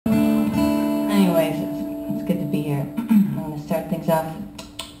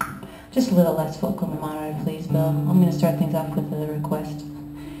Just a little less vocal in the monitor, please, Bill. I'm going to start things off with a request.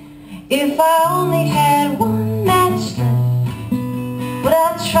 If I only had one match left, would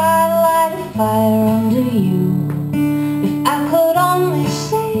I try to light a fire under you? If I could only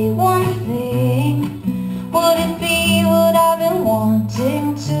say one thing, would it be what I've been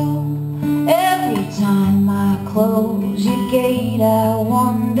wanting to? Every time I close your gate, I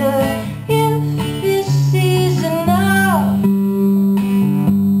wonder if this is enough.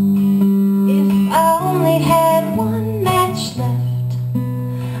 If I only had one match left,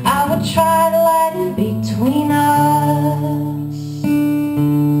 I would try to light it between us.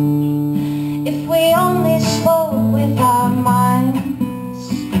 If we only spoke with our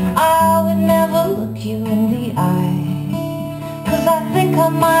minds, I would never look you in the eye, 'cause I think I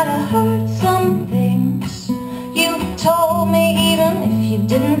might have heard some things you told me, even if you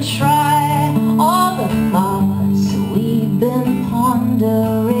didn't try. All the thoughts we've been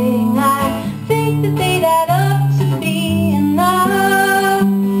pondering, I think that they'd add up to be enough.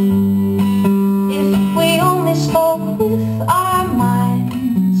 If we only spoke with our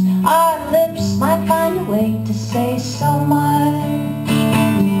minds, our lips might find a way to say so much.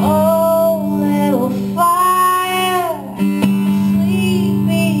 Oh, little fire,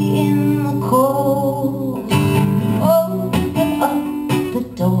 sleepy in the cold, open up the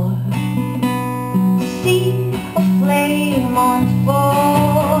door, see a flame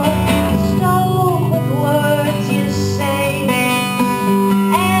unfold. Stoke with words you say,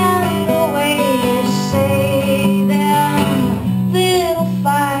 and the way you say them. Little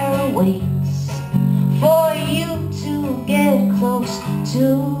fire waits for you to get close to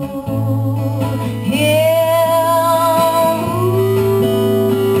him.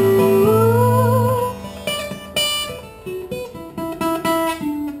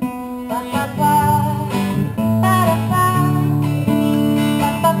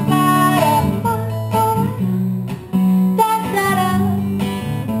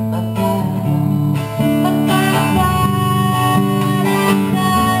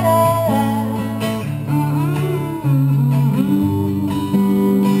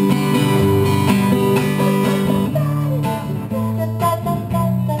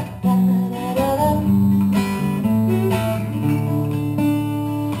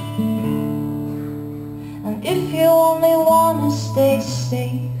 If you only want to stay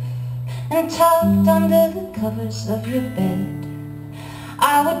safe and tucked under the covers of your bed,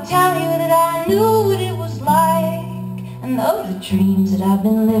 I would tell you that I knew what it was like, and of the dreams that I've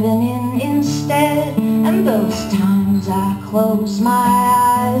been living in instead. And those times I close my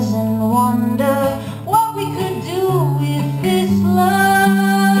eyes and wonder